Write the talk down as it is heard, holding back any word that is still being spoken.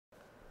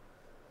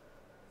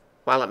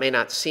While it may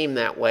not seem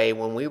that way,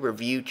 when we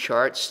review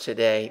charts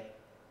today,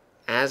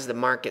 as the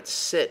markets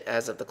sit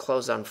as of the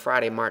close on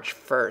Friday, March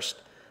 1st,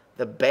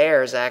 the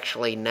bears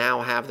actually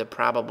now have the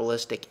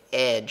probabilistic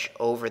edge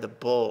over the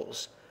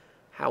bulls.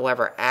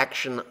 However,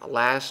 action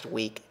last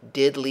week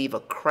did leave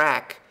a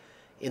crack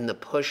in the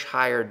push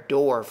higher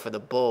door for the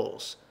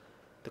bulls.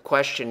 The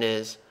question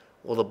is,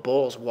 will the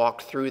bulls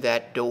walk through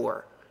that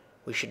door?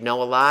 We should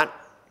know a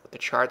lot. With the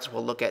charts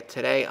we'll look at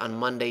today on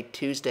Monday,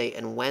 Tuesday,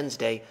 and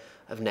Wednesday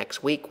of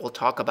next week, we'll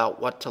talk about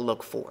what to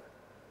look for.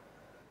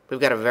 We've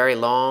got a very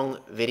long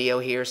video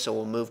here, so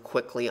we'll move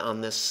quickly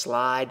on this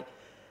slide.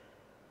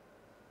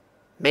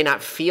 May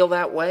not feel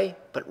that way,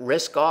 but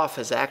risk off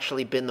has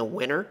actually been the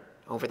winner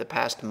over the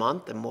past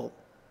month, and we'll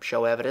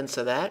show evidence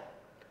of that.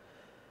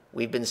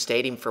 We've been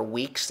stating for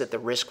weeks that the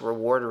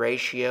risk-reward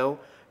ratio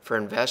for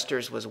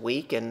investors was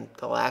weak, and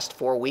the last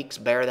 4 weeks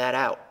bear that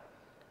out.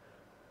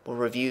 We'll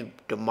review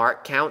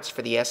DeMark counts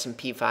for the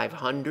S&P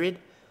 500.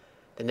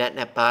 The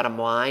net bottom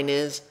line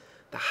is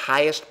the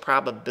highest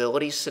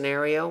probability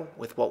scenario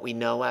with what we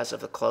know as of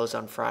the close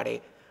on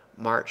Friday,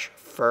 March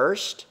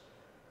 1st,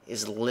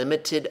 is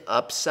limited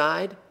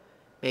upside,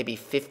 maybe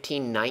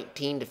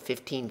 1519 to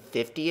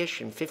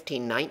 1550-ish, and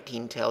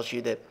 1519 tells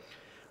you that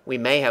we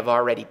may have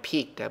already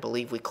peaked. I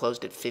believe we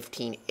closed at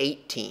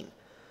 1518.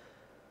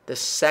 The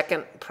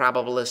second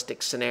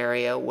probabilistic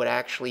scenario would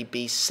actually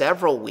be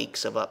several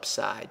weeks of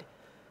upside,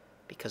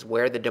 because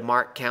where the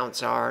DeMark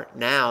counts are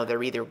now,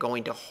 they're either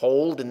going to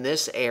hold in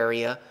this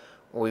area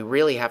or we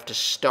really have to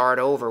start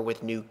over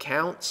with new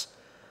counts.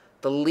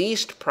 The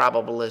least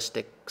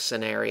probabilistic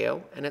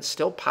scenario, and it's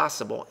still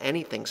possible,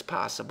 anything's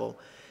possible,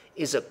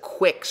 is a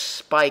quick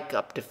spike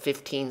up to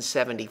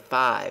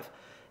 1575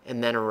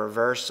 and then a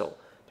reversal.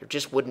 There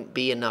just wouldn't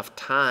be enough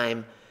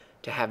time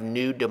to have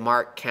new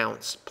DeMark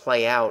counts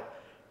play out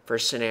for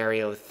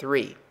scenario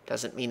 3.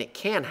 Doesn't mean it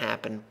can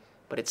happen,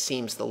 but it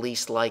seems the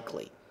least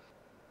likely.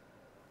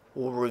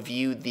 We'll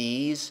review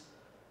these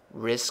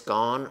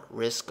risk-on,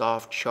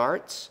 risk-off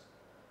charts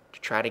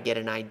to try to get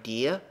an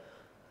idea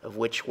of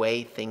which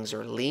way things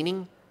are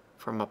leaning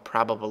from a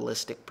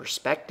probabilistic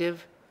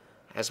perspective.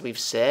 As we've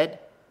said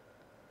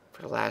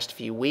for the last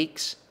few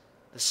weeks,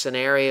 the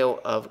scenario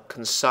of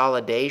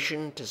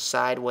consolidation to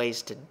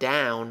sideways to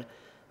down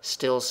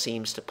still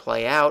seems to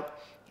play out.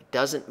 It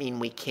doesn't mean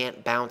we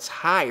can't bounce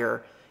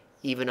higher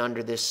even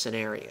under this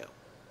scenario.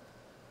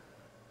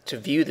 To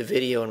view the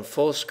video in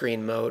full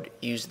screen mode,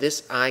 use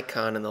this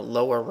icon in the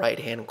lower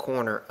right-hand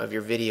corner of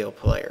your video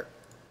player.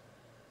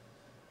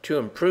 To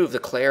improve the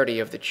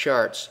clarity of the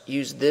charts,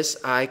 use this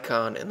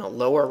icon in the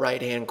lower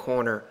right-hand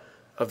corner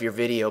of your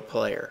video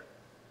player.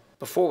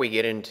 Before we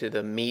get into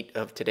the meat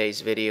of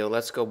today's video,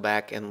 let's go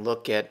back and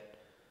look at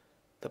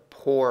the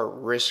poor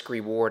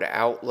risk-reward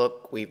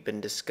outlook we've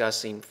been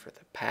discussing for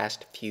the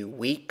past few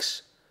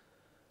weeks.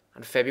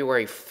 On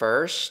February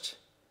 1st,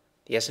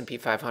 the S&P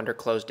 500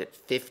 closed at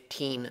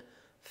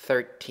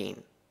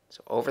 1513.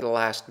 So over the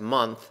last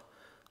month,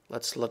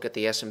 let's look at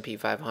the S&P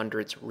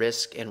 500's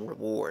risk and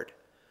reward.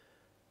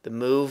 The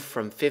move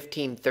from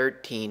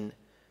 1513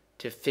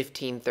 to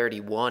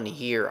 1531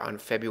 here on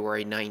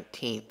February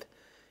 19th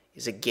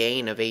is a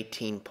gain of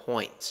 18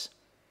 points.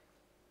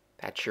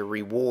 That's your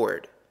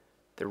reward.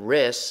 The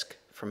risk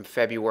from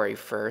February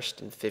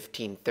 1st and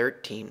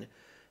 1513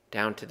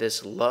 down to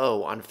this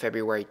low on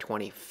February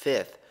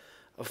 25th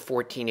of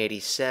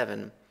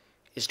 1487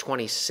 is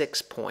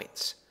 26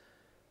 points.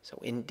 So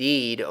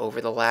indeed, over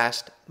the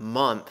last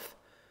month,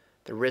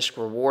 the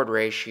risk-reward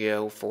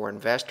ratio for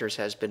investors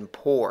has been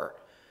poor.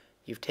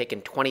 You've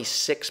taken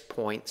 26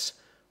 points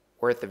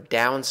worth of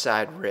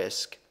downside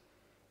risk,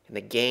 and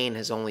the gain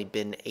has only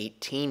been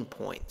 18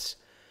 points.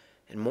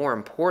 And more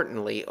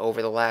importantly,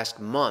 over the last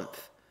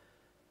month,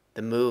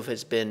 the move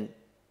has been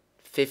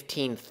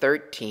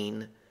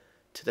 1513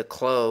 to the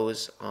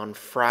close on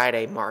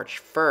Friday,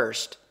 March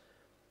 1st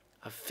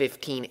of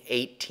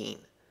 1518.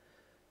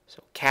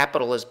 So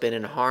capital has been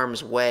in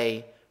harm's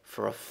way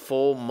for a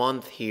full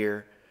month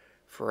here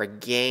for a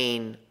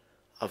gain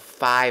of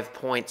 5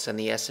 points on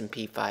the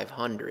S&P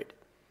 500.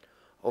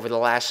 Over the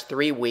last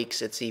 3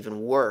 weeks, it's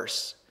even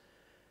worse.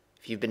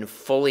 If you've been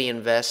fully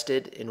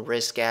invested in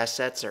risk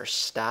assets or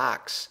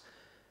stocks,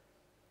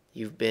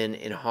 you've been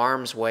in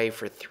harm's way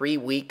for 3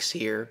 weeks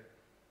here.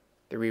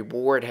 The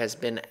reward has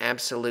been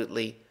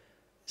absolutely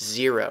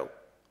zero.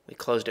 We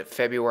closed at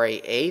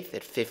February 8th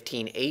at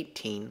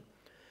 1518,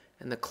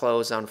 and the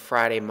close on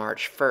Friday,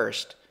 March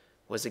 1st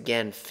was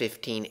again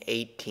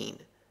 1518.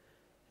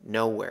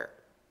 Nowhere.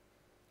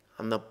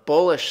 On the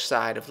bullish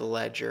side of the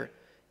ledger,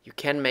 you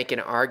can make an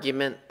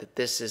argument that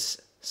this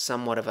is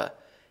somewhat of a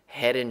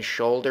head and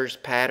shoulders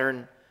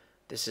pattern.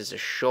 This is a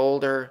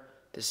shoulder,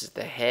 this is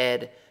the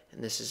head,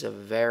 and this is a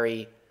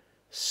very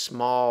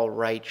small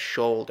right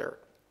shoulder.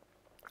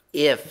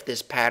 If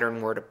this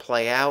pattern were to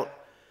play out,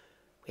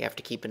 we have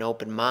to keep an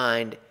open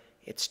mind.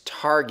 Its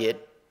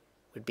target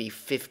would be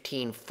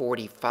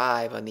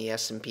 1545 on the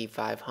S&P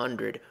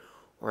 500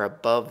 or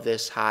above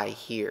this high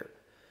here.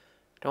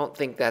 Don't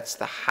think that's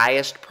the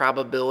highest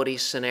probability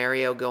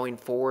scenario going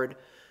forward,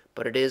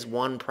 but it is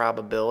one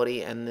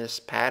probability, and this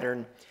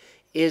pattern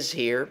is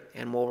here,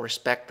 and we'll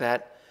respect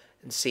that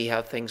and see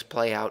how things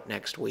play out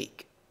next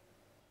week.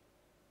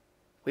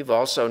 We've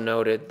also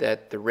noted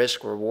that the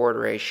risk-reward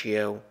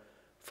ratio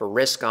for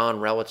risk on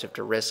relative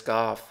to risk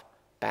off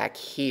back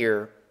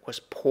here was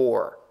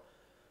poor.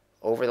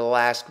 Over the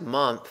last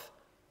month,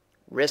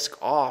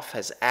 risk off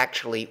has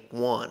actually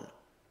won.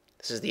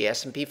 This is the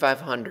S&P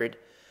 500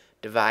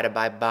 divided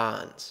by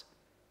bonds.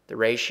 The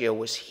ratio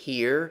was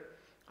here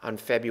on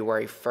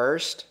February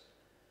 1st.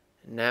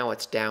 Now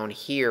it's down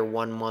here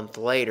 1 month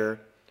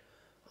later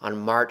on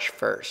March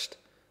 1st.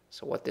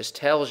 So what this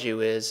tells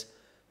you is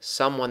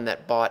someone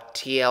that bought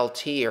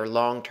TLT or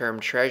long-term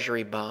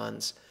treasury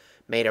bonds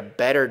made a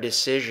better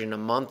decision a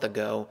month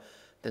ago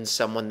than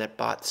someone that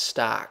bought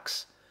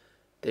stocks.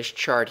 This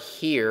chart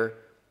here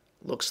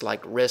looks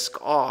like risk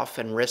off,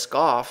 and risk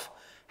off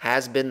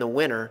has been the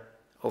winner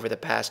over the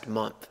past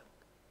month.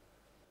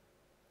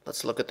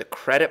 Let's look at the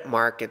credit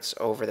markets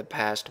over the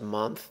past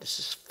month. This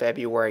is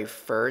February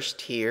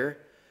 1st here.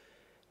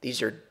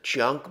 These are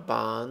junk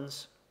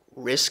bonds,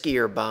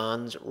 riskier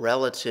bonds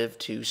relative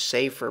to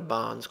safer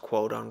bonds,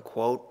 quote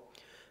unquote.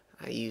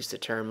 I use the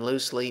term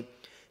loosely,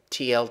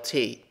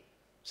 TLT.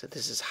 So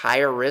this is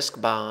higher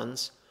risk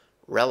bonds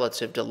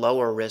relative to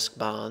lower risk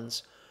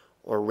bonds,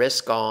 or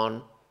risk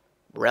on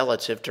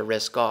relative to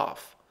risk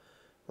off.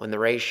 When the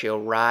ratio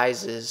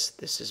rises,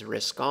 this is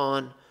risk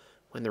on.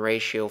 When the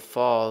ratio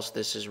falls,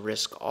 this is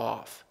risk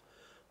off.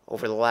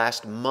 Over the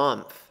last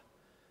month,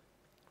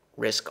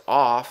 risk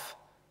off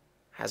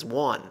has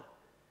won.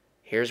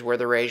 Here's where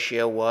the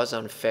ratio was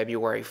on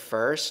February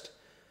 1st.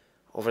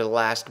 Over the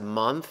last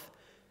month,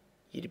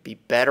 you'd be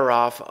better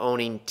off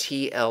owning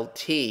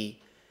TLT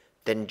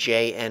than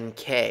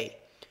JNK.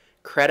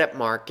 Credit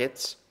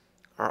markets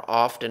are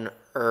often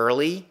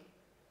early.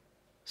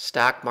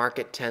 Stock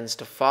market tends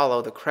to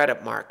follow the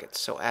credit markets.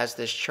 So as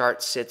this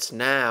chart sits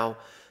now,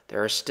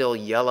 there are still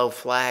yellow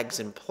flags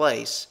in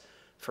place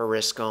for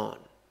risk on.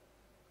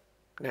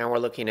 Now we're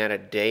looking at a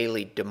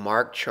daily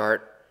DeMark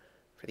chart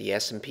for the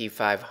S&P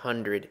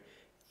 500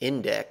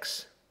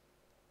 index.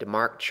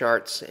 DeMark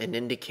charts and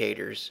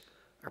indicators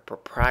are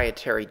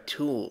proprietary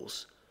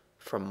tools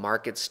from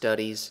Market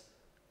Studies,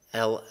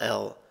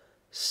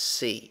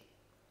 LLC.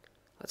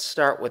 Let's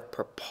start with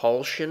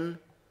propulsion.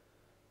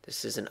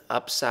 This is an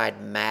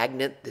upside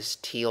magnet, this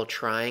teal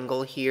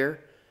triangle here.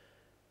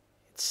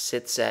 It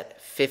sits at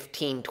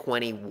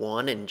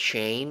 1521 and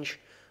change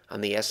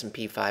on the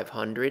S&P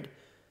 500.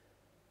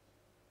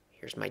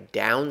 Here's my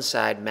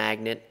downside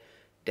magnet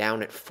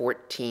down at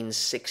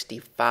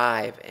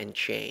 1465 and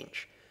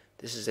change.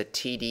 This is a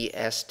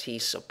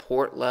TDST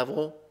support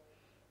level,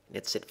 and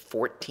it's at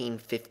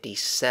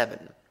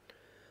 1457.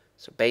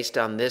 So based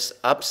on this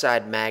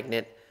upside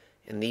magnet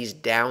and these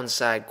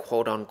downside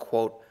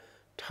quote-unquote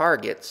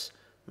targets,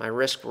 my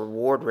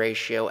risk-reward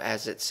ratio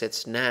as it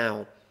sits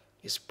now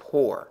is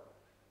poor.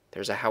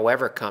 There's a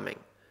however coming.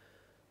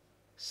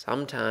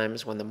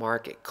 Sometimes when the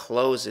market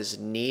closes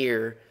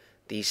near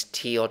these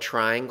teal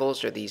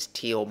triangles or these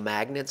teal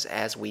magnets,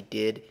 as we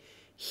did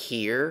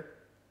here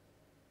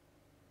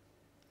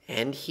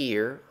and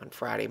here on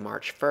Friday,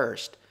 March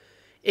 1st,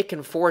 it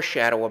can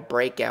foreshadow a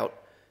breakout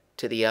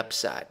to the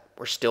upside.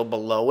 We're still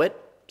below it,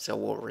 so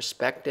we'll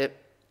respect it,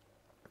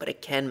 but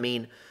it can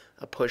mean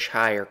a push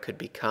higher could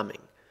be coming.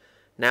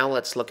 Now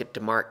let's look at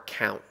DeMark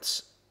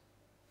counts.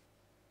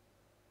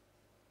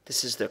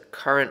 This is the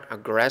current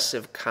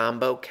aggressive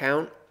combo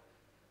count.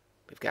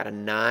 We've got a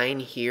 9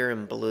 here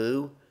in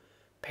blue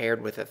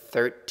paired with a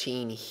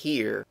 13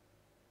 here.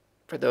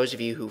 For those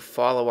of you who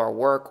follow our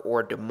work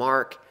or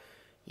DeMark,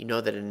 you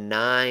know that a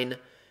 9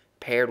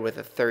 paired with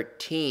a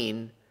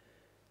 13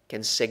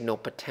 can signal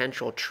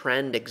potential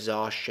trend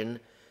exhaustion,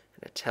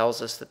 and it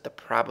tells us that the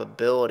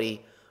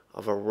probability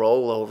of a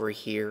rollover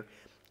here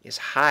is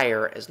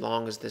higher as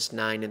long as this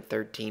 9 and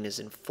 13 is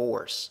in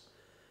force.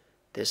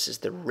 This is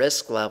the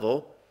risk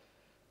level.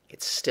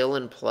 It's still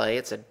in play.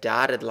 It's a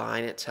dotted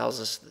line. It tells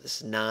us that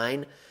this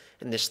 9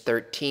 and this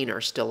 13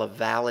 are still a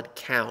valid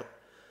count.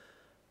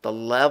 The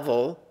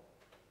level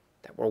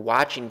that we're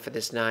watching for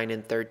this 9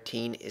 and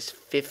 13 is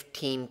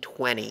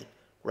 1520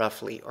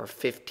 roughly, or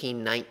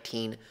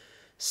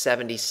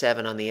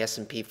 1519.77 on the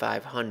S&P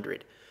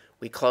 500.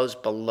 We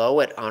closed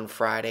below it on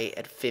Friday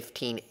at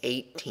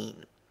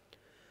 1518.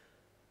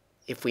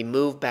 If we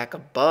move back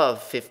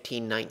above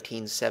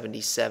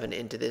 1519.77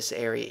 into this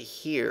area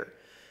here,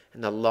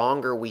 and the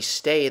longer we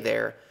stay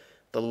there,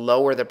 the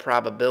lower the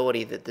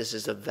probability that this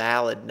is a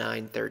valid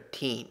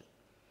 913.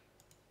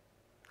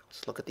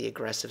 Let's look at the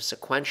aggressive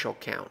sequential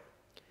count.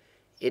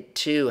 It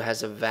too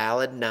has a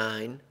valid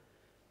 9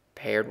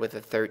 paired with a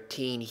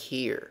 13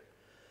 here.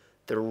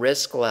 The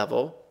risk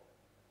level,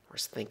 or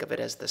think of it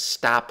as the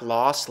stop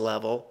loss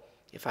level,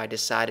 if I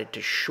decided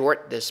to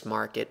short this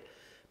market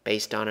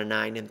based on a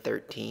 9 and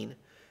 13,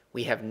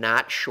 we have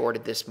not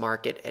shorted this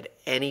market at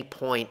any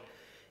point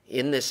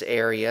in this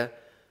area,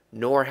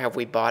 nor have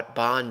we bought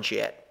bonds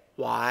yet.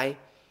 Why?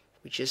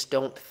 We just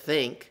don't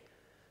think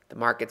the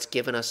market's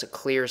given us a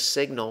clear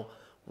signal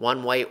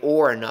one way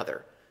or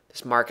another.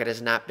 This market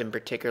has not been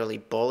particularly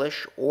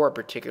bullish or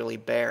particularly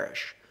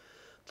bearish.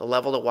 The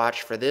level to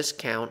watch for this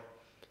count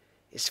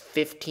is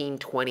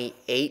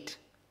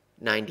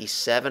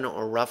 1528.97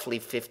 or roughly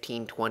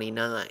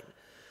 1529.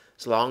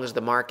 As long as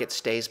the market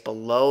stays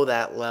below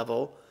that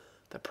level,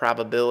 the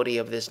probability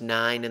of this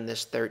 9 and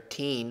this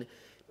 13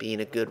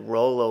 being a good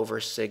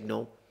rollover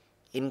signal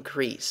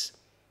increase.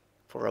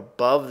 For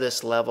above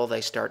this level,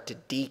 they start to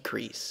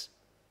decrease.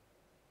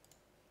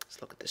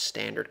 Let's look at the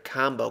standard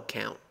combo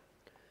count.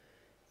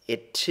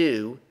 It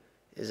too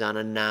is on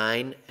a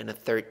 9 and a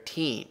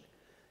 13. You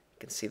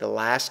can see the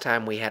last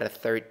time we had a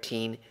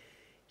 13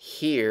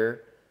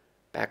 here,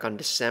 back on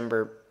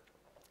December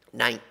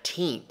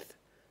 19th,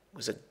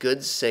 was a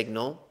good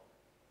signal.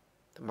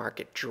 The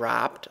market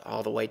dropped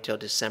all the way till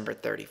December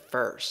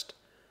 31st.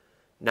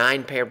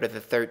 9 paired with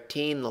a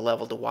 13, the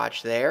level to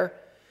watch there,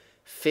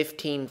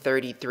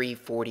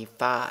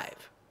 1533.45.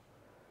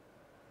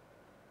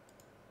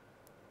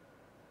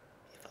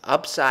 If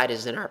upside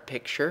is in our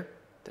picture,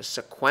 the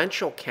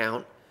sequential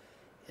count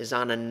is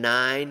on a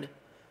 9-12.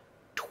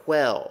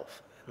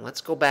 And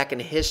let's go back in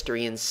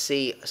history and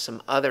see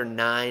some other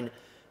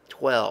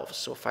 9-12.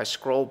 So if I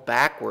scroll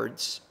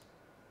backwards,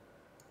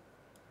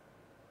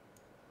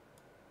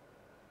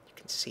 you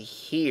can see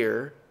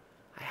here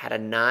I had a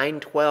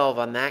 9-12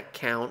 on that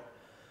count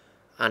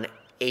on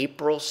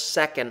April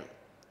 2nd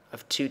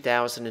of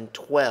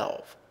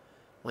 2012.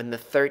 When the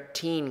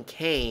 13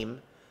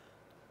 came,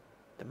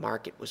 the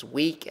market was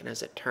weak, and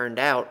as it turned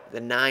out,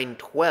 the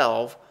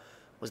 9-12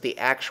 was the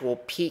actual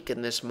peak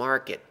in this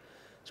market.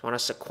 So on a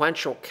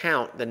sequential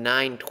count, the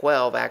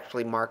 9-12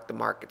 actually marked the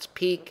market's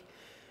peak.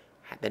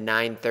 Had the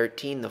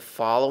 9-13 the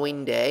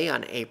following day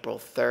on April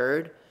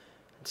 3rd,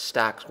 and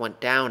stocks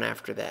went down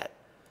after that.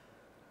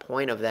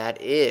 Point of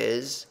that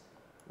is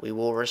we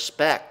will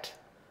respect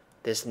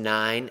this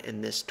 9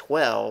 and this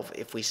 12.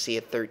 If we see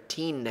a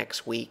 13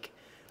 next week,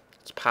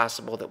 it's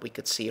possible that we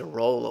could see a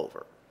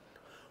rollover.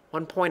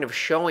 One point of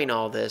showing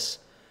all this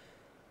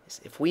is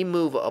if we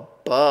move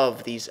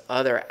above these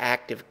other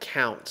active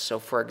counts. So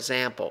for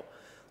example,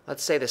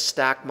 let's say the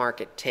stock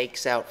market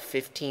takes out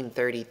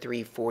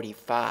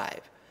 1533.45.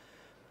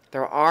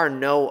 There are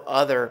no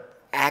other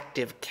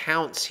active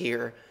counts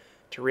here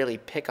to really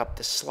pick up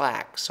the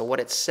slack. So what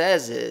it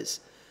says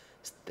is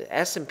the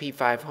S&P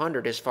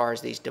 500, as far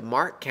as these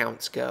DeMark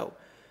counts go,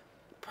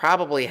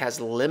 probably has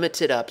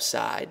limited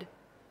upside,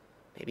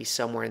 maybe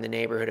somewhere in the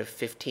neighborhood of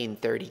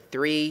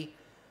 1533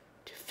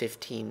 to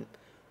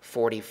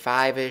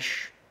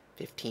 1545-ish,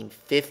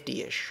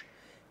 1550-ish.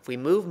 If we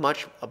move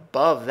much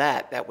above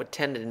that, that would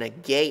tend to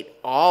negate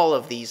all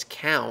of these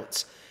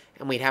counts,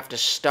 and we'd have to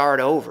start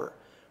over.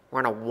 We're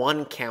on a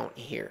 1 count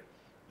here.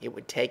 It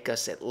would take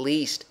us at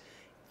least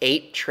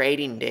 8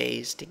 trading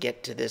days to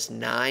get to this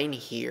 9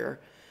 here,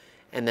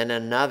 and then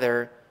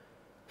another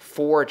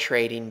 4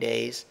 trading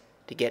days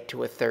to get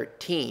to a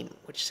 13,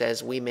 which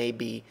says we may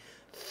be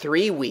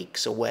 3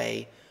 weeks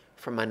away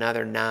from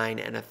another 9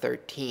 and a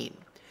 13.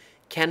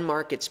 Can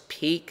markets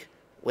peak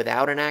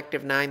without an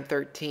active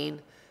 9-13?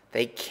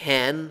 They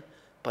can,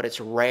 but it's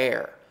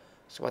rare.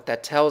 So what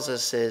that tells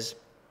us is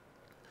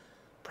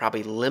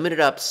probably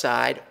limited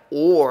upside,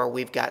 or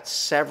we've got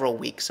several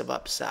weeks of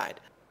upside.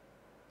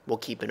 We'll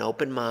keep an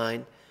open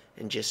mind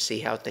and just see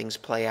how things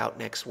play out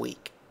next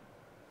week.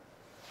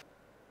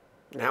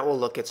 Now we'll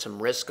look at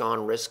some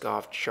risk-on,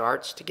 risk-off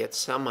charts to get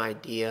some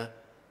idea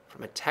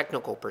from a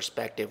technical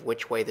perspective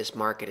which way this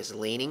market is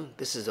leaning.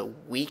 This is a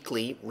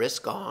weekly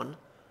risk-on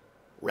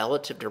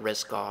relative to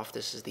risk-off.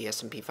 This is the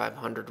S&P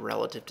 500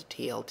 relative to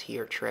TLT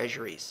or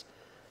Treasuries.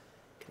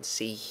 You can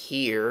see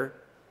here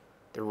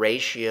the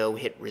ratio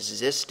hit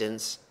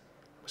resistance.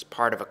 It was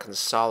part of a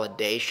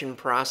consolidation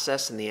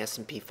process in the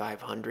S&P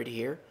 500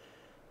 here.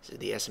 This is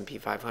the S&P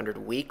 500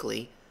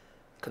 weekly.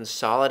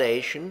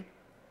 Consolidation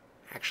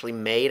actually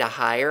made a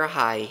higher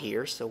high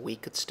here, so we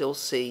could still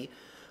see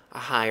a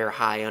higher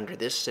high under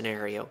this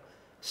scenario.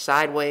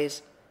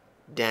 Sideways,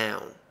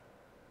 down.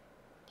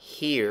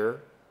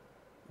 Here,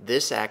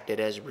 this acted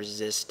as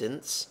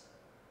resistance.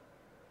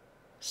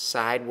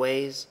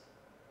 Sideways,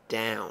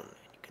 down.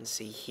 You can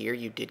see here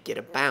you did get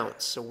a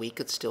bounce, so we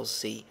could still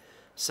see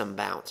some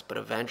bounce, but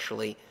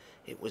eventually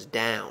it was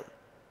down.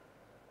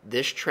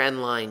 This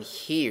trend line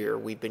here,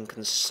 we've been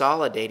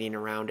consolidating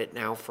around it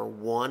now for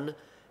 1,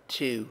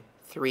 2,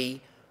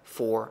 3,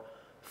 4,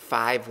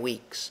 5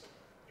 weeks.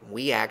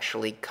 We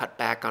actually cut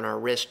back on our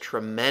risk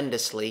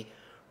tremendously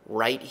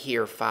right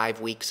here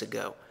 5 weeks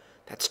ago.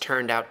 That's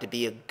turned out to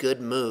be a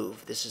good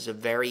move. This is a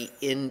very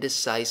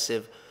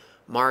indecisive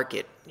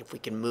market. If we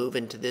can move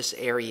into this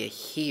area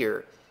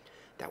here,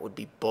 that would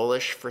be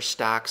bullish for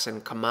stocks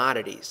and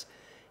commodities.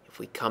 If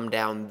we come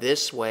down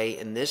this way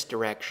in this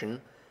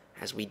direction,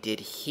 as we did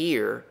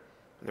here,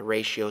 when the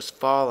ratio's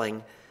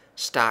falling,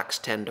 stocks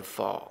tend to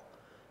fall.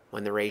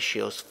 When the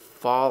ratio's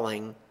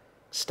falling,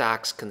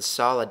 stocks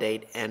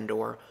consolidate and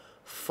or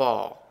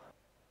fall.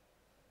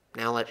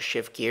 Now let's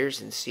shift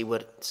gears and see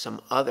what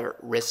some other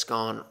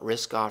risk-on,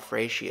 risk-off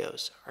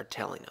ratios are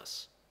telling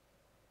us.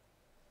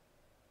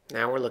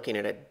 Now we're looking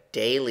at a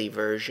daily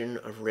version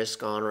of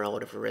risk on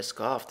relative to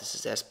risk off. This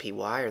is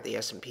SPY, or the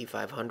S&P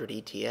 500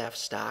 ETF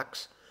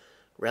stocks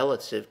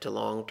relative to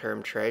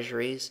long-term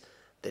treasuries,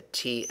 the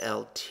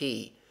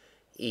TLT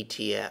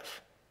ETF.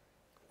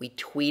 We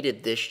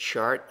tweeted this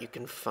chart. You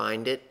can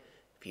find it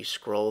if you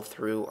scroll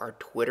through our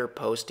Twitter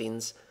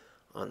postings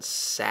on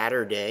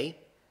Saturday.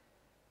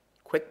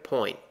 Quick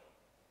point.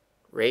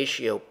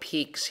 Ratio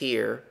peaks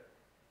here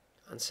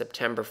on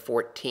September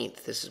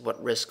 14th. This is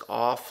what risk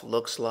off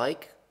looks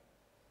like.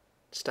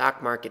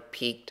 Stock market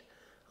peaked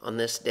on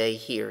this day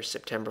here,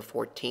 September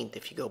 14th,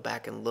 if you go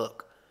back and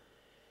look.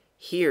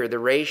 Here, the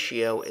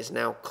ratio is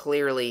now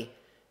clearly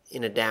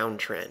in a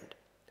downtrend.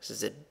 This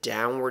is a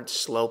downward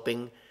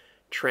sloping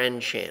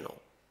trend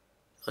channel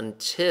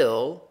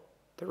until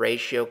the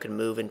ratio can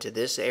move into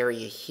this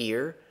area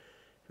here.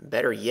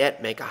 Better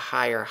yet, make a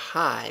higher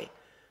high.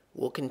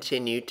 We'll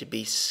continue to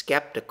be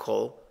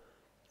skeptical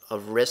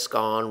of risk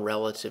on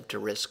relative to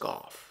risk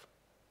off.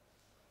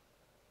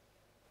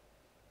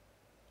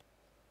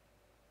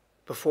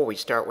 Before we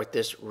start with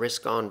this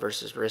risk on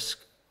versus risk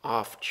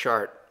off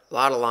chart, a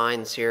lot of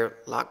lines here,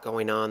 a lot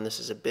going on.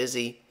 This is a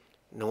busy,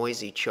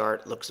 noisy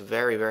chart. Looks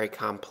very, very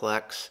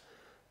complex.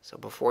 So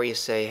before you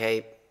say,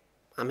 hey,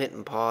 I'm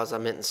hitting pause,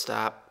 I'm hitting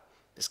stop,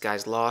 this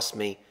guy's lost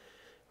me,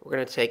 we're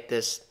going to take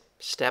this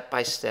step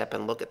by step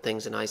and look at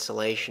things in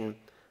isolation.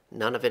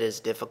 None of it is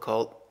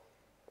difficult.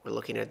 We're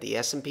looking at the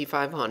S&P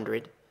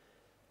 500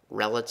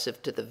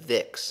 relative to the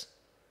VIX.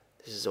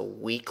 This is a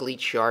weekly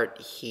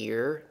chart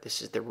here.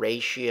 This is the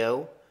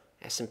ratio,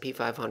 S&P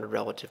 500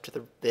 relative to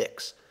the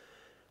VIX.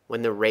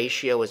 When the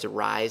ratio is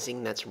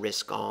rising, that's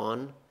risk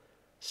on.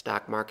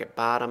 Stock market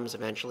bottoms,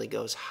 eventually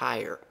goes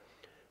higher.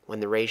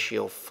 When the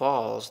ratio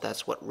falls,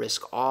 that's what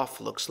risk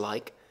off looks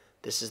like.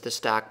 This is the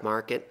stock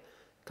market,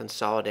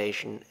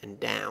 consolidation, and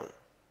down.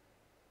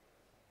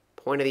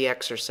 Point of the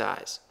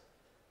exercise.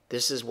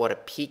 This is what a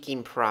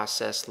peaking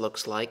process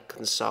looks like.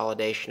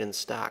 Consolidation in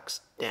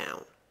stocks,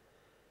 down.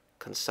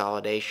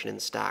 Consolidation in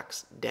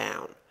stocks,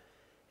 down.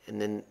 And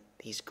then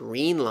these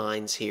green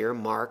lines here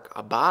mark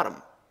a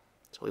bottom.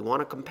 So we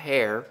want to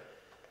compare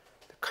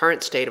the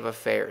current state of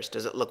affairs.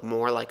 Does it look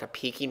more like a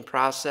peaking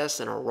process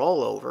and a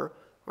rollover,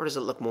 or does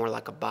it look more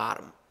like a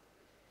bottom?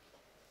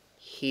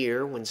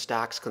 Here, when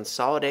stocks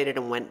consolidated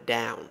and went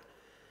down,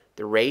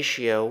 the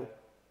ratio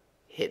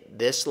hit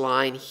this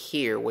line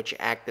here, which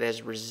acted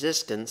as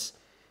resistance.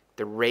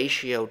 The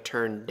ratio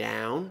turned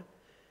down.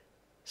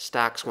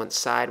 Stocks went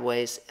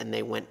sideways and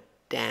they went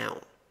down.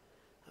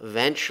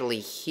 Eventually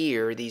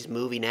here, these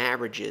moving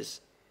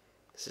averages,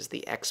 this is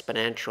the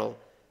exponential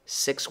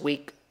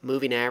 6-week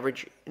moving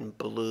average in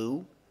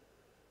blue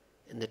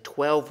and the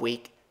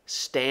 12-week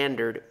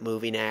standard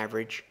moving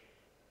average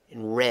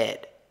in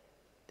red.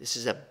 This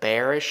is a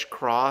bearish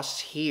cross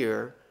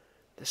here.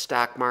 The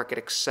stock market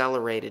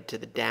accelerated to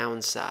the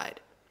downside.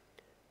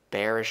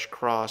 Bearish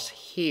cross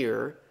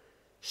here.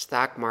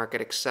 Stock market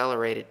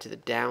accelerated to the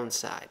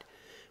downside.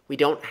 We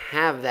don't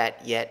have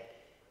that yet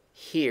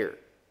here.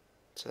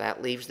 So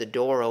that leaves the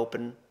door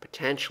open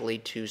potentially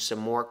to some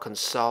more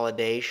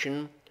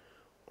consolidation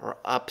or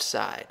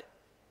upside.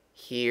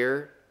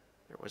 Here,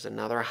 there was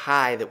another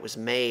high that was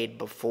made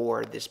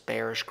before this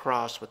bearish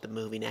cross with the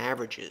moving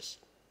averages.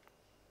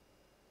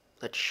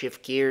 Let's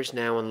shift gears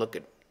now and look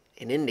at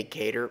an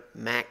indicator,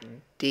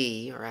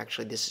 MACD, or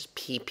actually this is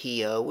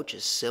PPO, which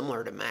is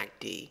similar to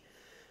MACD.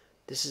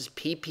 This is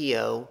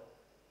PPO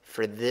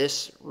for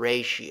this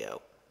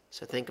ratio.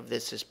 So think of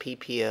this as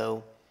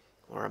PPO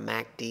or a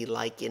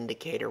MACD-like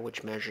indicator,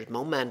 which measures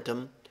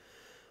momentum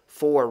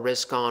for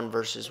risk on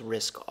versus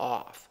risk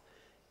off.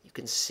 You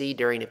can see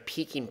during a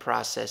peaking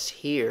process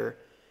here,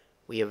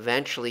 we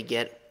eventually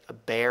get a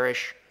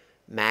bearish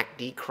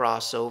MACD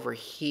crossover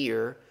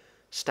here.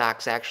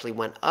 Stocks actually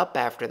went up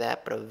after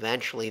that, but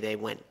eventually they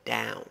went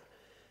down.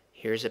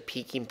 Here's a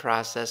peaking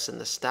process in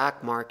the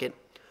stock market.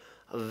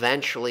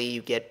 Eventually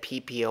you get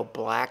PPO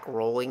black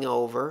rolling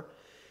over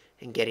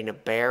and getting a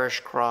bearish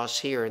cross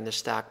here, and the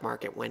stock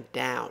market went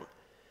down.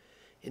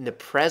 In the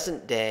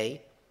present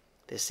day,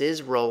 this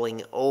is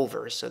rolling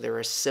over, so there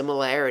are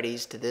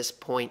similarities to this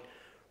point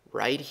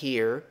right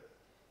here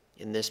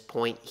and this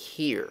point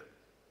here.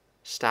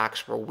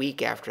 Stocks were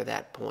weak after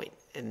that point,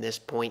 and this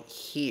point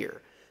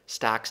here.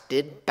 Stocks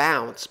did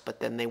bounce, but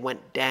then they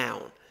went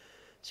down.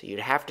 So you'd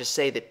have to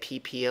say that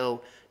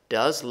PPO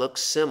does look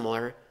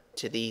similar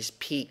to these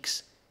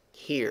peaks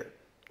here.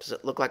 Does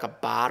it look like a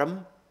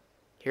bottom?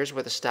 Here's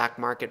where the stock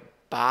market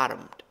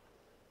bottomed.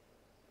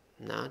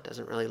 No, it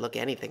doesn't really look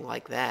anything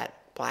like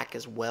that. Black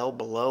is well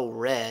below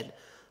red.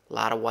 A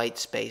lot of white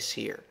space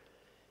here.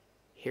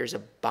 Here's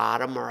a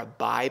bottom or a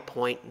buy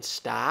point in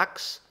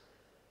stocks.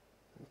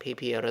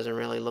 PPO doesn't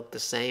really look the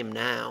same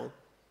now.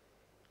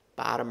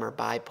 Bottom or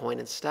buy point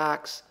in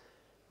stocks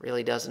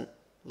really doesn't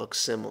look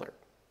similar.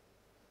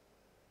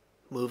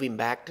 Moving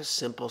back to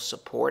simple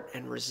support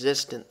and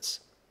resistance.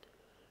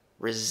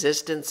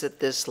 Resistance at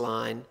this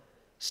line,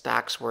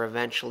 stocks were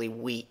eventually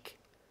weak.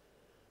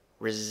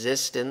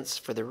 Resistance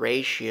for the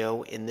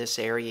ratio in this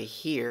area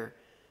here,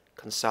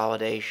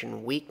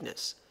 consolidation,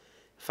 weakness.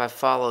 If I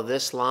follow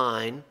this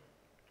line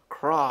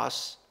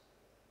across,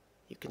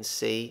 you can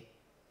see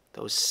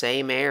those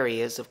same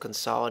areas of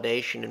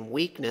consolidation and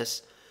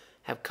weakness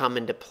have come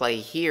into play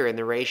here, and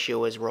the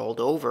ratio has rolled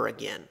over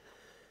again.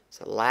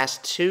 So the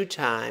last two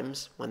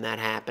times when that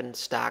happened,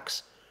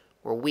 stocks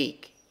were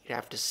weak. You'd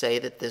have to say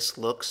that this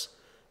looks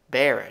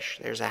bearish.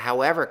 There's a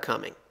however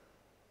coming.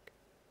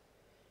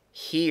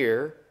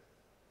 Here,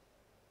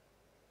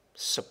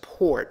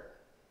 support.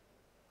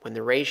 When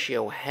the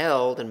ratio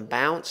held and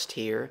bounced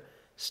here,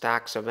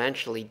 stocks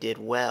eventually did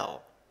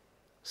well.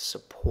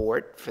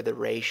 Support for the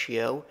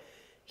ratio.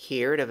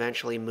 Here, it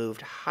eventually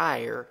moved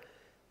higher.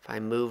 If I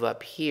move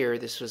up here,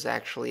 this was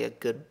actually a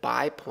good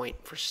buy point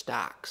for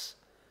stocks.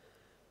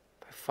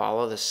 If I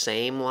follow the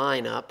same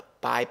line up,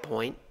 buy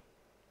point,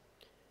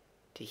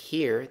 to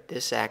here,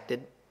 this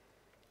acted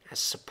as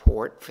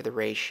support for the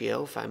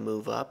ratio. If I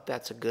move up,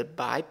 that's a good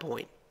buy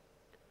point.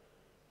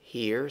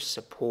 Here,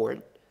 support,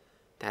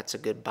 that's a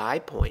good buy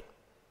point.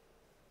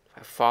 If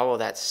I follow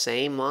that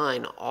same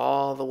line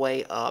all the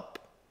way up,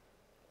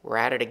 we're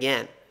at it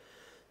again.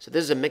 So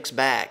this is a mixed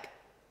bag.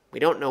 We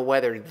don't know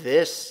whether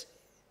this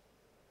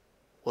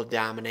will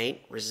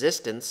dominate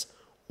resistance,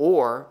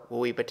 or will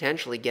we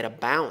potentially get a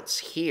bounce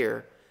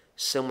here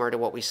similar to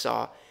what we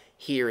saw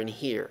here and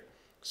here.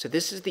 So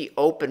this is the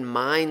open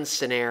mind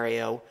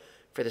scenario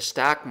for the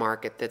stock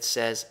market that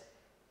says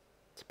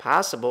it's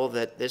possible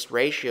that this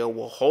ratio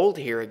will hold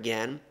here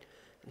again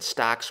and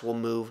stocks will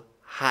move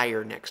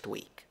higher next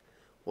week.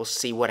 We'll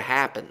see what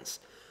happens.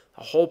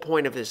 The whole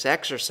point of this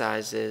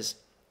exercise is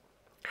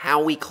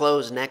how we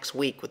close next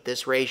week with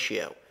this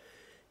ratio.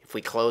 If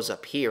we close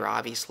up here,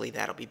 obviously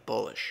that'll be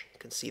bullish. You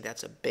can see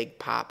that's a big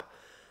pop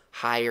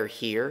higher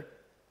here.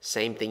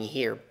 Same thing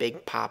here,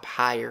 big pop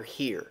higher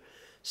here.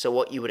 So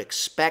what you would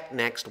expect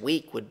next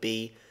week would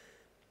be,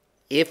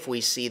 if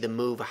we see the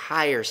move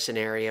higher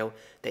scenario,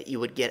 that you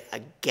would get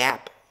a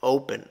gap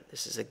open.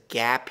 This is a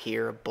gap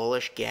here, a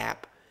bullish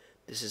gap.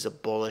 This is a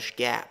bullish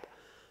gap.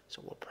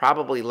 So we'll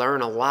probably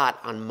learn a lot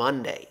on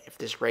Monday. If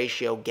this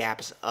ratio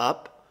gaps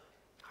up,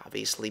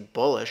 obviously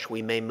bullish,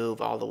 we may move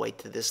all the way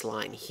to this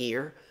line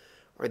here,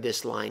 or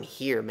this line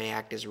here may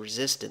act as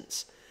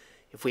resistance.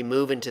 If we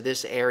move into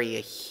this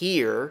area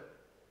here,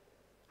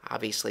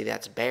 obviously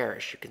that's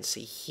bearish. You can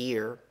see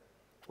here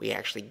we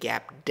actually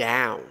gap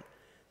down.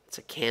 It's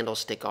a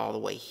candlestick all the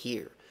way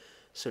here.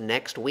 So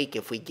next week,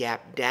 if we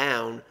gap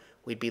down,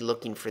 we'd be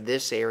looking for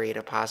this area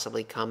to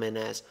possibly come in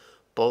as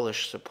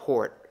bullish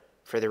support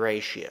for the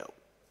ratio.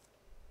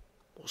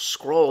 We'll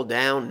scroll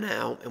down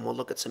now and we'll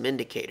look at some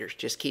indicators.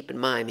 Just keep in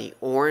mind the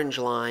orange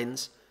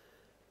lines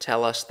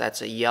tell us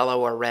that's a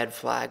yellow or red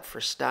flag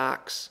for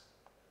stocks.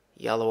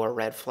 Yellow or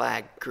red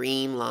flag.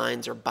 Green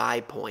lines are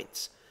buy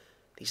points.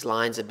 These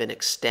lines have been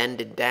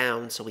extended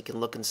down so we can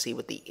look and see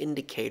what the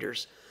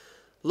indicators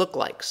look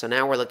like. So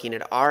now we're looking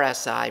at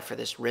RSI for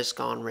this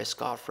risk-on,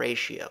 risk-off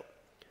ratio.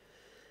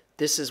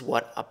 This is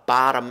what a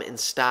bottom in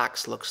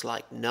stocks looks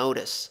like.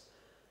 Notice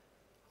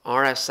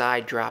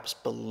RSI drops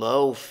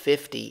below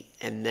 50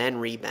 and then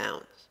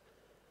rebounds.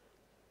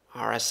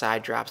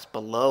 RSI drops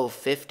below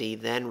 50,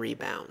 then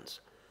rebounds.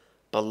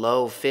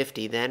 Below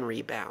 50, then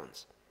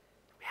rebounds.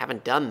 We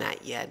haven't done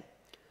that yet.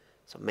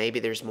 So maybe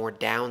there's more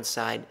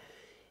downside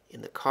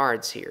in the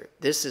cards here.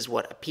 This is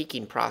what a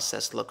peaking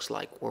process looks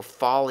like. We're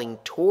falling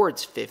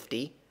towards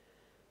 50.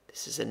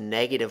 This is a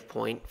negative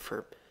point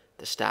for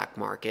the stock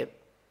market.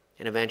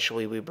 And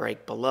eventually we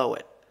break below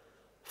it.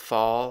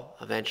 Fall,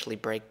 eventually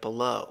break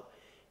below.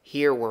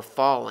 Here we're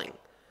falling.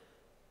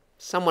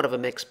 Somewhat of a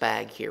mixed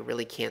bag here.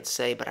 Really can't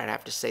say, but I'd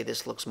have to say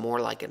this looks more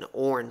like an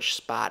orange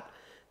spot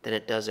than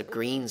it does a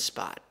green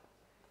spot.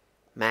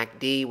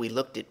 MACD, we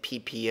looked at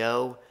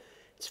PPO.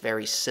 It's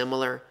very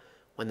similar.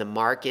 When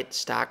the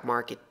stock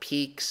market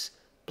peaks,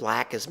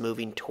 black is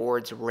moving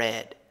towards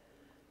red.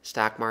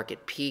 Stock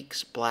market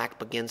peaks, black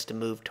begins to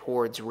move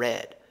towards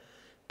red.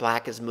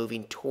 Black is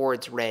moving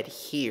towards red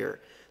here.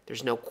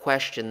 There's no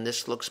question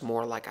this looks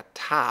more like a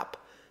top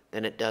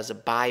than it does a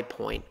buy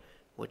point,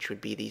 which would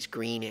be these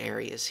green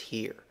areas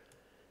here.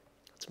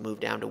 Let's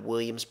move down to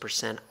Williams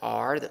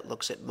 %R that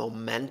looks at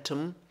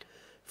momentum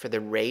for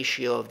the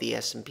ratio of the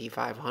S&P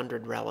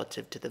 500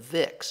 relative to the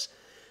VIX.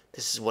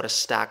 This is what a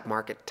stock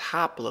market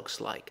top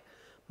looks like.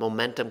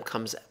 Momentum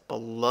comes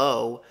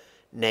below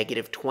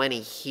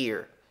 -20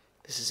 here.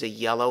 This is a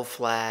yellow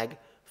flag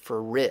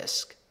for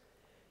risk.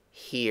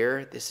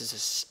 Here, this is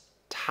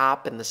a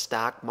top in the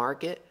stock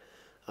market.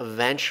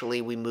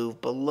 Eventually, we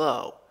move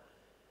below.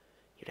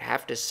 You'd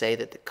have to say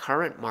that the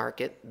current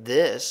market,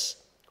 this,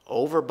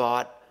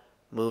 overbought,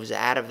 moves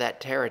out of that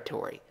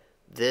territory.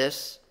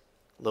 This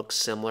looks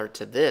similar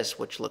to this,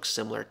 which looks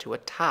similar to a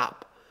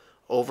top.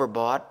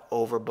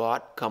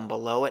 Overbought, come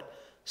below it.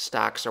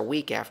 Stocks are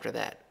weak after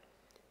that.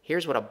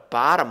 Here's what a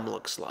bottom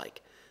looks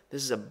like.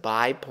 This is a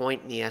buy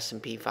point in the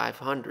S&P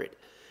 500.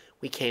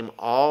 We came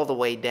all the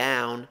way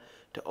down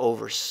to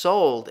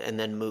oversold and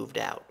then moved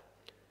out.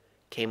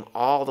 Came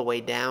all the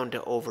way down to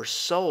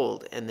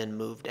oversold and then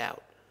moved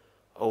out.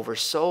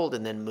 Oversold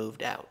and then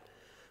moved out.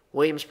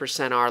 Williams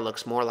percent R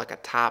looks more like a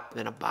top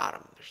than a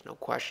bottom. There's no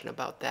question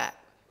about that.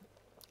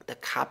 The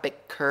Copic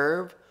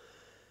curve,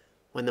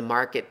 when the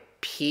market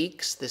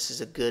peaks, this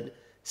is a good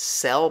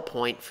sell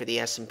point for the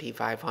S&P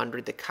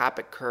 500. The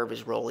Copic curve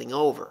is rolling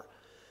over.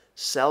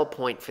 Sell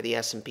point for the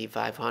S&P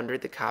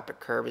 500. The Copic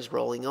curve is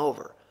rolling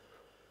over.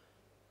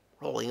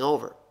 Rolling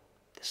over.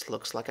 This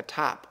looks like a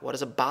top. What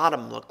does a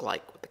bottom look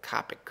like with the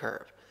Copic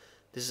curve?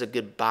 This is a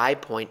good buy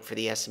point for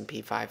the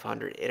S&P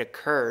 500. It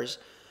occurs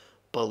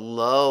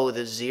below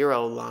the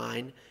zero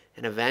line,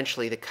 and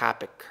eventually the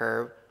Copic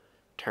curve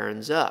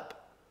turns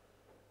up.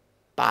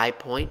 Buy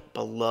point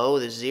below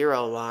the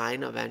zero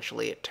line,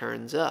 eventually it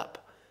turns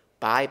up.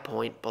 Buy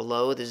point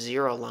below the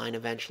zero line,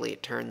 eventually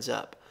it turns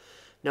up.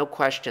 No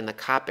question, the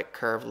Copic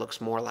curve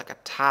looks more like a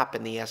top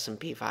in the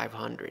S&P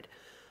 500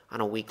 on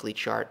a weekly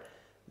chart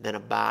than a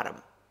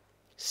bottom.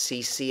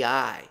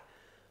 CCI,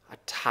 a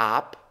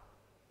top,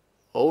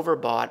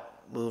 overbought,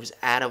 moves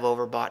out of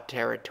overbought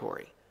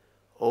territory.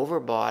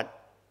 Overbought,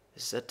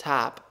 this is a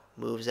top,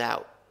 moves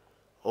out.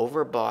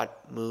 Overbought,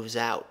 moves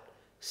out.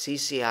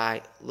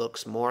 CCI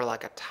looks more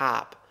like a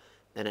top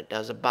than it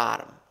does a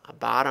bottom. A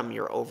bottom,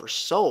 you're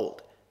oversold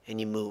and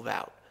you move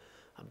out.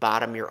 A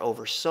bottom, you're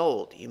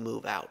oversold, you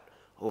move out.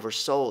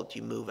 Oversold,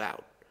 you move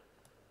out.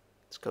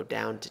 Let's go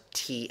down to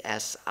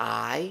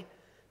TSI.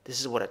 This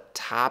is what a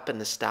top in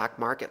the stock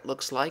market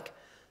looks like.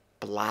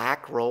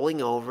 Black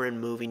rolling over and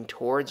moving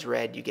towards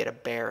red, you get a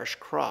bearish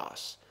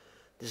cross.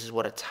 This is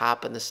what a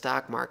top in the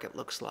stock market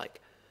looks like.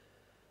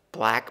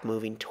 Black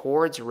moving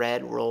towards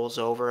red, rolls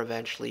over,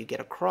 eventually you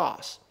get a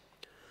cross.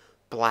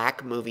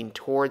 Black moving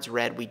towards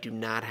red, we do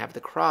not have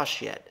the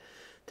cross yet.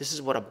 This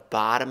is what a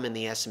bottom in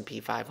the S&P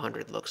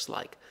 500 looks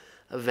like.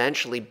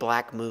 Eventually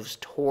black moves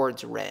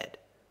towards red.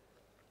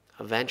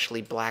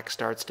 Eventually black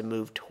starts to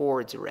move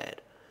towards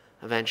red.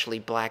 Eventually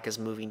black is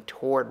moving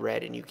toward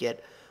red and you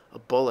get a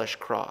bullish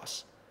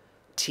cross.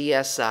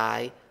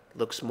 TSI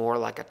looks more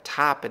like a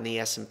top in the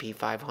S&P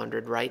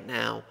 500 right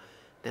now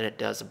than it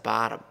does a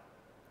bottom.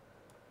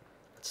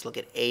 Let's look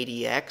at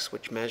ADX,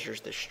 which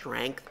measures the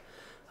strength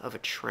of a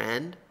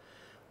trend.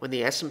 When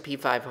the S&P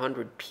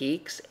 500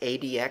 peaks,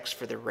 ADX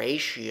for the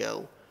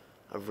ratio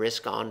of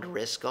risk on to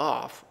risk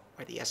off,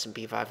 or the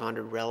S&P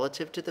 500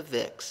 relative to the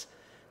VIX,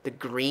 the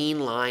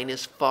green line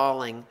is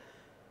falling.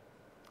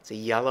 It's a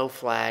yellow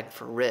flag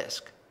for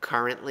risk.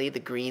 Currently, the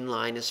green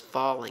line is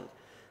falling.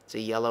 It's a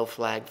yellow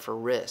flag for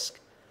risk.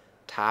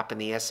 Top in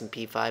the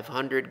S&P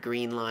 500,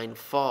 green line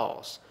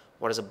falls.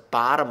 What does a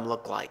bottom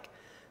look like?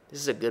 This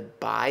is a good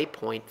buy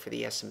point for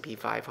the S&P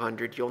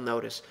 500. You'll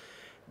notice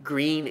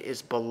green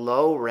is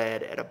below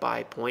red at a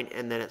buy point,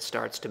 and then it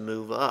starts to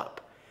move up.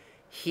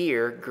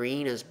 Here,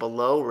 green is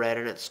below red,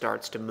 and it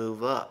starts to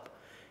move up.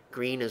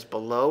 Green is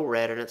below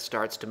red, and it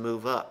starts to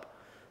move up.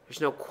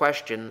 There's no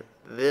question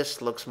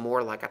this looks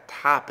more like a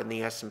top in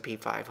the S&P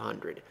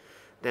 500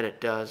 than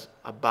it does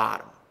a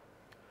bottom.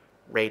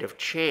 Rate of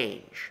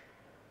change.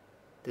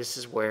 This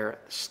is where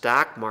the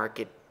stock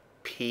market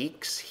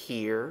peaks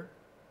here.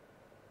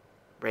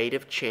 Rate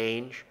of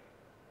change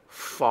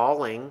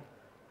falling,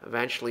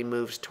 eventually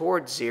moves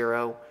towards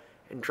zero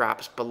and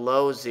drops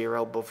below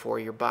zero before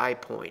your buy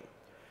point.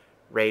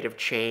 Rate of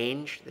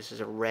change, this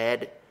is a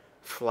red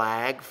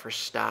flag for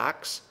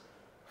stocks,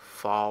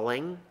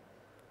 falling,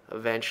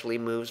 eventually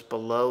moves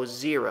below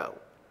zero.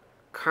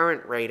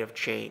 Current rate of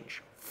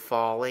change,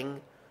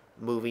 falling,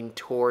 moving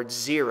towards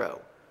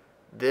zero.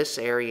 This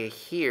area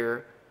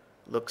here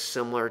looks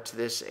similar to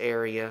this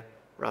area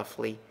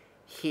roughly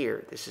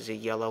here. This is a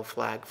yellow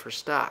flag for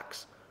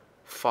stocks,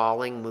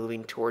 falling,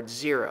 moving towards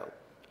zero.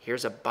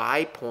 Here's a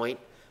buy point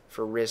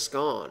for risk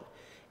on.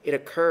 It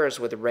occurs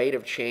with a rate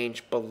of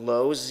change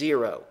below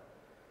zero.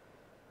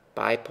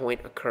 Buy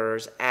point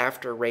occurs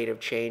after rate of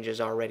change is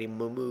already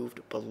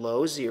moved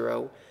below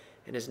zero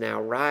and is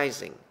now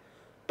rising.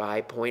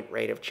 Buy point,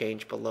 rate of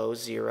change below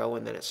zero,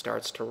 and then it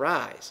starts to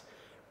rise.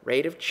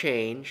 Rate of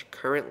change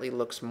currently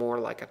looks more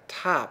like a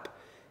top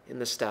in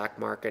the stock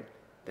market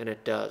than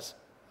it does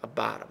a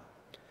bottom.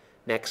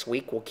 Next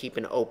week, we'll keep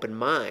an open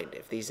mind.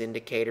 If these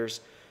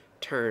indicators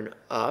turn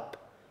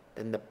up,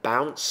 then the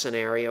bounce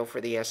scenario for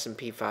the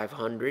S&P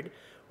 500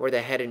 or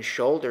the head and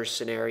shoulders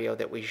scenario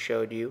that we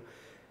showed you,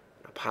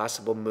 a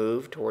possible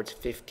move towards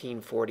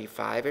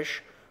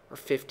 1545-ish or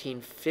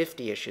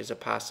 1550-ish is a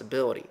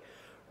possibility.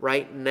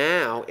 Right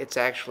now, it's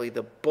actually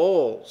the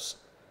bulls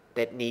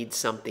that need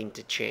something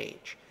to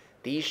change.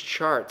 These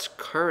charts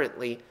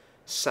currently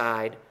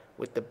side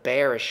with the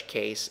bearish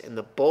case, and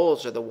the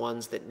bulls are the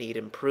ones that need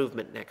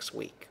improvement next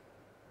week.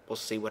 We'll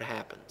see what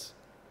happens.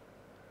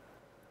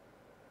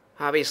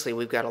 Obviously,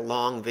 we've got a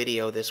long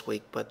video this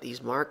week, but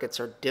these markets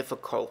are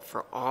difficult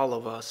for all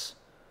of us.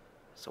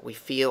 So we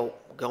feel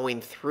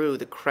going through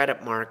the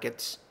credit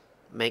markets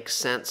makes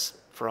sense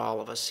for all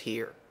of us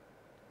here.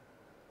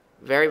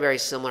 Very, very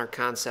similar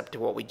concept to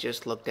what we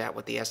just looked at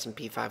with the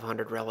S&P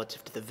 500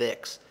 relative to the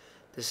VIX.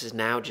 This is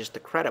now just the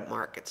credit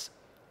markets.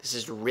 This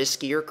is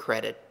riskier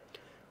credit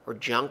or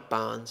junk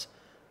bonds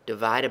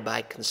divided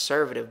by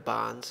conservative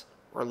bonds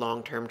or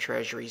long-term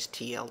treasuries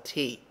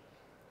TLT.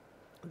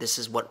 This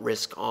is what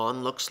risk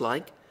on looks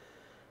like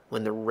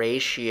when the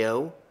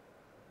ratio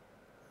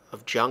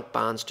of junk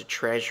bonds to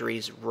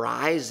treasuries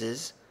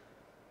rises.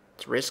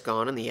 It's risk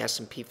on, and the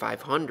S&P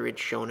 500,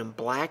 shown in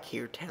black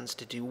here, tends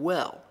to do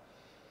well.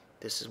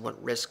 This is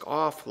what risk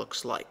off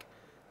looks like.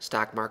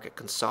 Stock market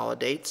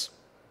consolidates,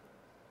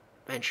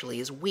 eventually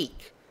is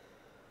weak.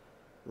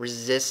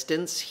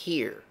 Resistance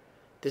here.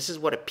 This is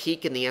what a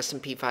peak in the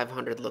S&P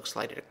 500 looks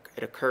like.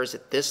 It occurs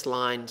at this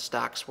line.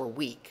 Stocks were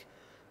weak.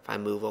 If I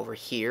move over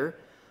here,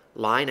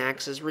 line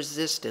acts as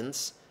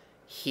resistance.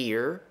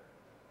 Here,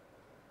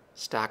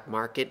 stock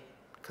market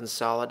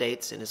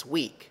consolidates and is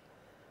weak.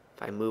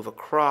 If I move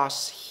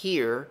across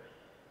here,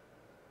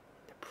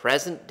 the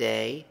present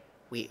day,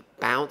 we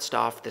bounced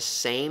off the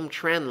same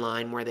trend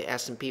line where the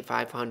S&P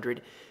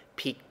 500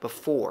 peaked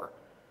before.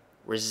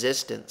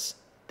 Resistance.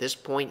 This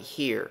point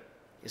here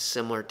is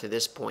similar to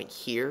this point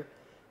here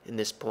and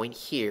this point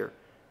here,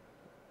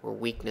 where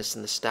weakness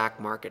in the stock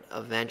market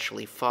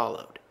eventually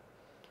followed.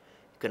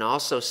 You can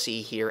also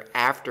see here,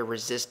 after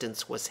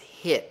resistance was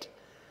hit,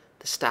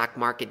 the stock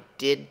market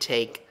did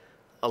take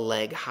a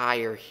leg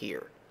higher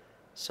here.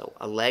 So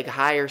a leg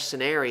higher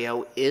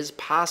scenario is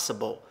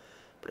possible,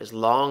 but as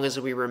long as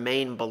we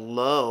remain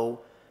below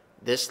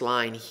this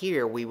line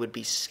here, we would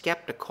be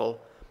skeptical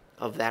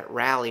of that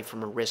rally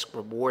from a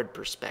risk-reward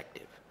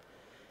perspective.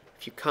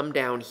 If you come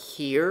down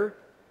here,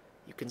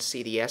 you can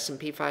see the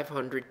S&P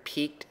 500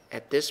 peaked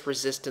at this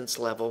resistance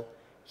level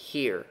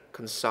here.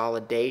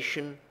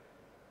 Consolidation,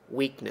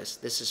 weakness.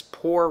 This is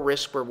poor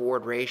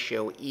risk-reward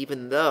ratio,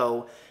 even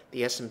though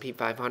the S&P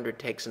 500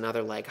 takes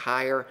another leg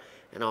higher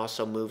and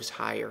also moves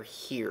higher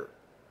here.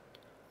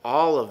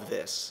 All of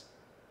this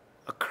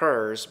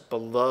occurs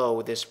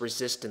below this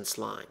resistance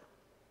line.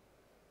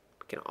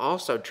 We can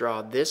also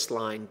draw this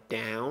line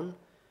down,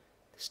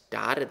 this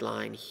dotted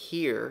line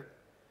here.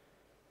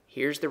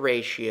 Here's the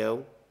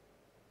ratio.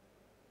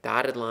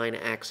 Dotted line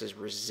acts as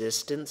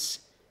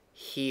resistance.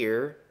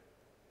 Here,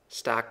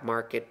 stock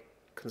market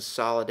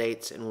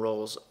consolidates and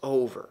rolls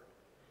over.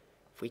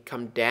 If we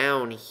come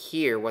down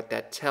here, what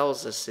that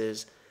tells us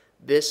is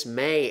this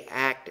may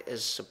act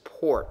as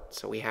support,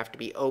 so we have to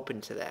be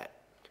open to that.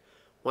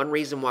 One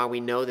reason why we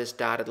know this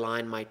dotted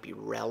line might be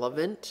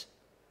relevant,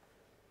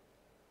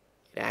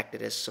 it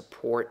acted as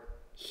support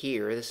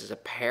here. This is a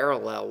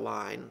parallel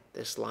line.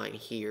 This line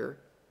here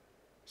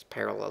is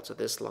parallel to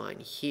this line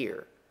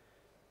here.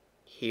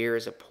 Here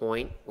is a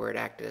point where it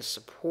acted as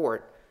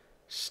support.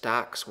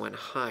 Stocks went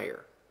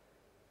higher.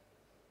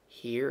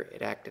 Here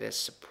it acted as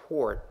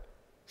support.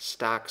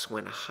 Stocks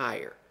went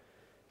higher.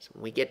 So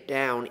when we get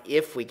down,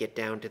 if we get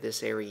down to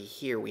this area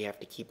here, we have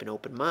to keep an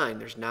open mind.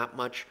 There's not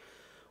much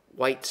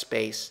white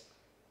space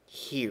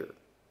here.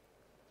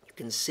 You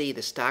can see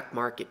the stock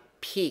market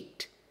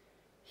peaked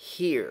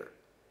here.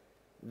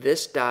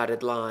 This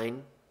dotted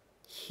line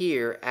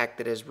here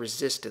acted as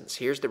resistance.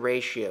 Here's the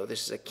ratio.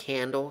 This is a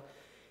candle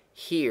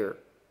here.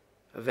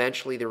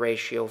 Eventually the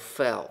ratio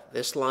fell.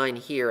 This line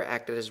here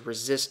acted as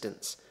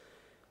resistance.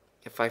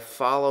 If I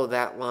follow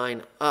that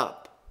line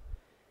up,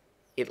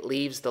 it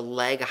leaves the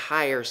leg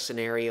higher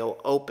scenario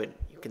open.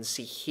 You can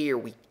see here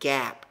we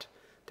gapped.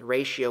 The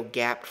ratio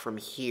gapped from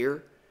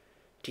here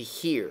to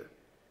here.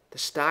 The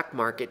stock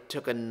market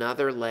took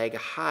another leg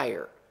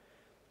higher.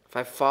 If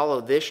I follow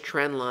this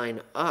trend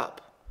line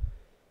up,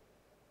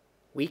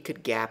 we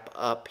could gap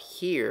up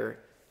here,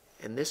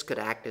 and this could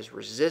act as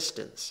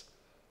resistance.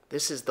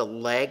 This is the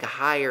leg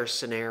higher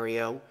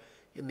scenario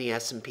in the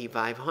S&P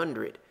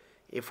 500.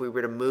 If we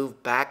were to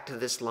move back to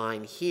this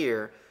line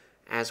here,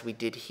 as we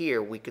did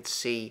here, we could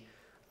see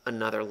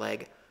another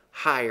leg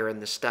higher in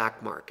the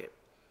stock market.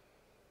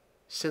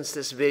 Since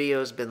this video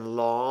has been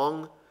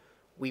long,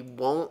 we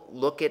won't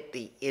look at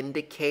the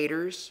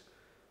indicators,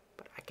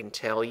 but I can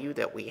tell you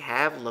that we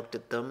have looked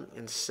at them,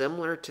 and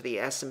similar to the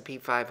S&P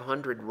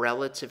 500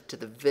 relative to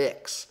the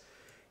VIX,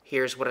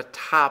 here's what a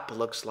top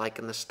looks like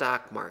in the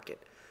stock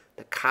market.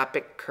 The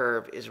Copic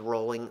curve is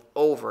rolling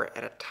over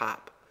at a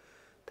top.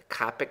 The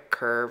Copic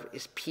curve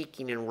is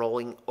peaking and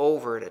rolling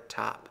over at a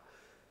top.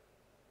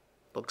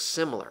 Looks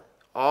similar.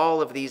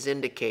 All of these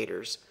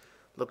indicators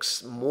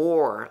looks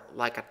more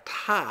like a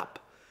top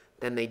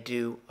than they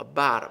do a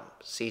bottom.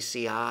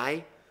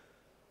 CCI,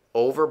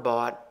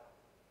 overbought,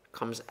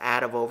 comes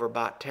out of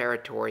overbought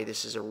territory.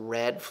 This is a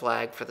red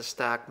flag for the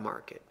stock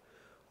market.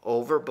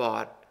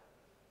 Overbought,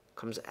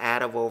 comes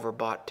out of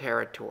overbought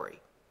territory.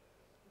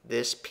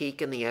 This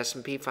peak in the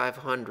S&P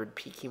 500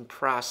 peaking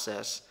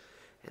process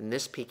and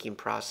this peaking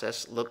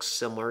process looks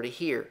similar to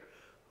here.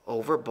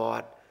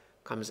 Overbought,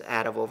 comes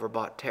out of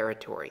overbought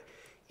territory.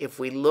 If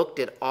we looked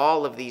at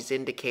all of these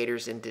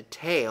indicators in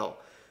detail,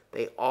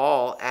 they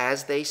all,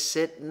 as they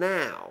sit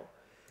now,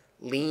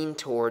 lean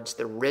towards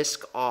the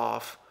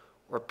risk-off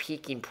or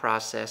peaking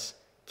process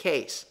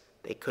case.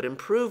 They could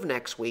improve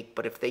next week,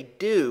 but if they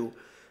do,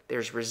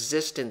 there's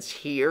resistance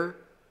here,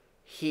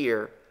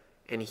 here,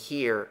 and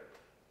here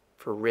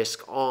for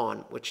risk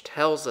on, which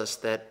tells us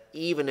that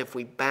even if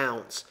we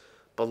bounce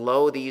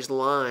below these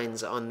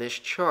lines on this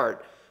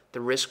chart,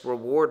 the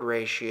risk-reward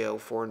ratio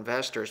for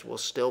investors will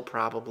still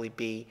probably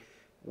be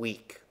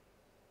weak.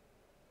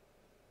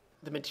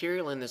 The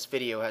material in this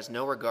video has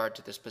no regard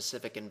to the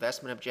specific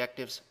investment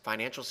objectives,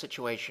 financial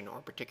situation, or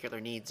particular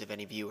needs of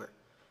any viewer.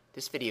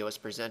 This video is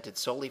presented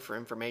solely for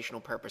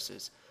informational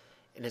purposes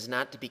and is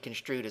not to be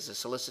construed as a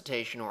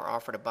solicitation or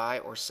offer to buy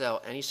or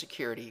sell any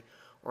security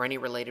or any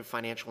related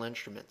financial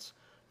instruments,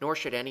 nor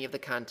should any of the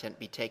content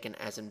be taken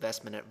as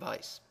investment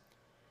advice.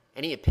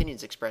 Any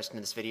opinions expressed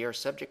in this video are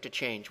subject to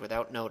change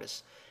without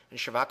notice, and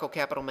Shavako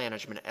Capital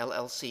Management,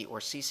 LLC,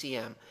 or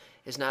CCM,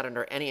 is not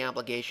under any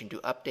obligation to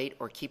update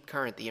or keep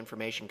current the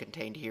information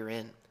contained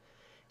herein.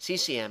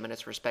 CCM and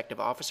its respective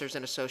officers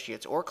and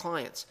associates or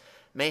clients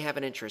may have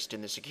an interest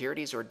in the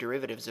securities or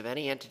derivatives of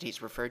any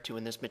entities referred to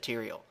in this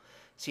material.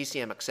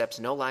 CCM accepts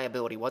no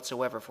liability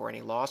whatsoever for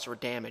any loss or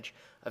damage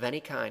of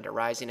any kind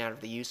arising out of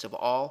the use of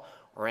all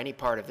or any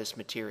part of this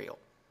material.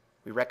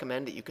 We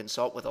recommend that you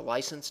consult with a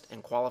licensed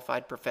and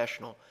qualified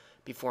professional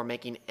before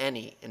making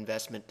any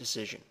investment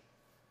decision.